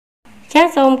ចា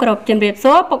សូមគោរពជំរាប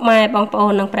សួរពុកម៉ែបងប្អូ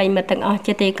ននិងប្រិយមិត្តទាំងអស់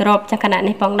ជាទីគោរពចាខណៈ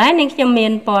នេះផងដែរនាងខ្ញុំមា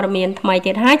នព័ត៌មានថ្មី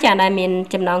ទៀតហើយចាដែលមាន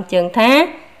ចំណងជើងថា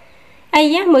អា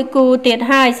យ៉ាមួយគូទៀត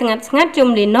ហើយស្ងាត់ជុំ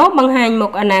លីណូបង្ហាញមុ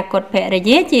ខអនាគតភរិ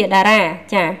យាជាតារា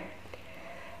ចា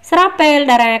ស្របពេល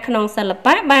តារាក្នុងសិល្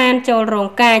បៈបានចូលរោង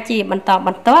ការជាបន្តប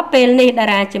ន្ទាប់ពេលនេះតា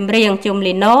រាចម្រៀងជុំ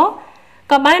លីណូ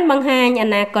ក៏បានបង្ហាញអ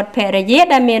នាគតភរិយា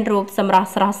ដែលមានរូបសម្រស់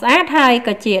ស្រស់ស្អាតហើយ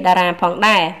ក៏ជាតារាផង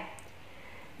ដែរ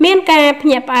មានការភ្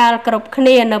ញាក់ផ្អើលគ្រប់គ្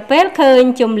នានៅពេលឃើញ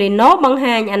ជុំលីណូបង្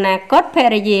ហាញអនាគតភ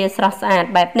រិយាស្រស់ស្អាត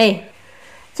បែបនេះ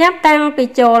ចាប់តាំងពី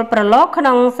ចូលប្រឡូកក្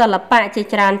នុងសិល្បៈជា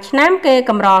ច្រើនឆ្នាំគេ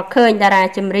កម្រឃើញតារា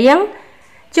ចម្រៀង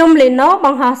ជុំលីណូប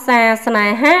ង្ហោះសារស្នេ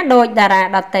ហាដោយតារា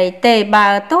ដទៃទេបើ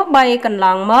ទោះបីកន្ល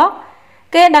ងមក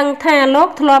គេដឹងថាលោក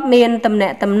ធ្លាប់មានទំនា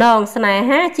ក់ទំនងស្នេ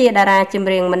ហាជាតារាចម្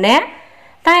រៀងម្នាក់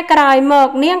តែក្រោយមក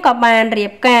នាងក៏បានរៀ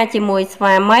បការជាមួយស្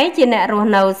វាមីជាអ្នករស់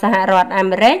នៅសហរដ្ឋអា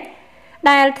មេរិក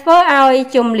ដែលធ្វើឲ្យ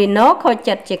ជុំលីណូខូច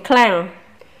ចិត្តជាខ្លាំង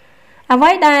អ្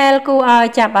វីដែលគួរឲ្យ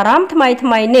ចាប់អារម្មណ៍ថ្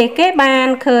មីនេះគេបាន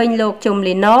ឃើញលោកជុំ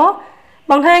លីណូ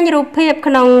បង្ហាញរូបភាព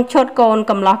ក្នុងឈុតកូន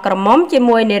កំលោះក្រមុំជា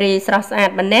មួយនារីស្រស់ស្អា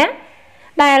តម្នាក់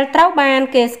ដែលត្រូវបាន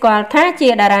គេស្គាល់ថាជា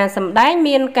តារាសម្ដែង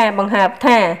មានការបង្ហើប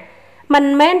ថាមិន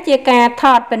មែនជាការថ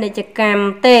តពាណិជ្ជកម្ម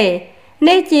ទេ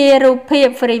នេះជារូបភាព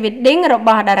free wedding រប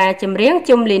ស់តារាចម្រៀង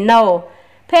ជុំលីណូ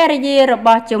ភរិយារប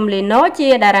ស់ជុំលីណូជា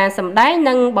តារាសម្ដែង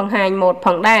និងបង្ហាញម៉ូដផ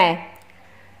ងដែរ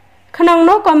ក្នុង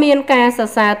នោះក៏មានការសរ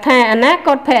សើរថាអនាគ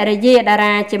តភរិយាតា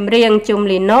រាចម្រៀងជុំ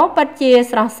លីណូពិតជា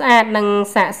ស្រស់ស្អាតនិង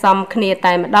ស័ក្តិសមគ្នា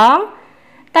តែម្ដង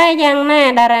តែយ៉ាងណា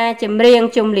តារាចម្រៀង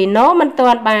ជុំលីណូមិនទា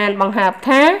ន់បានបង្ហើប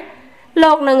ថា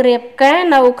លោកនឹងរៀបការ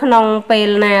នៅក្នុងពេល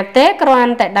ណាទេគ្រា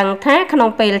ន់តែដឹងថាក្នុង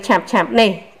ពេលឆាប់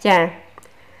នេះ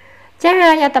ចា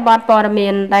ហើយអត្ថបទព័ត៌មា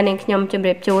នដែលនាងខ្ញុំជម្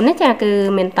រាបជូននេះចាគឺ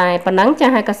មានតែប៉ុណ្ណឹងចា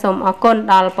ហើយក៏សូមអរគុណ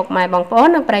ដល់ពុកម៉ែបងប្អូន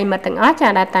និងប្រិយមិត្តទាំងអស់ចា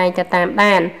ដែលតែងតែតាម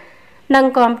ដាននិង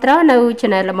គាំទ្រនៅ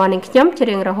Channel របស់នាងខ្ញុំជា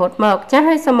រៀងរហូតមកចា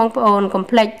ហើយសូមបងប្អូនកុំ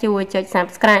ភ្លេចជួយចុច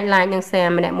Subscribe Like និង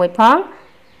Share ម្នាក់មួយផង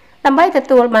ដើម្បីទ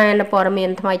ទួលបានព័ត៌មាន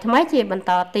ថ្មីជាបន្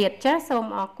តទៀតចាសូម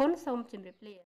អរគុណសូមជម្រាបលា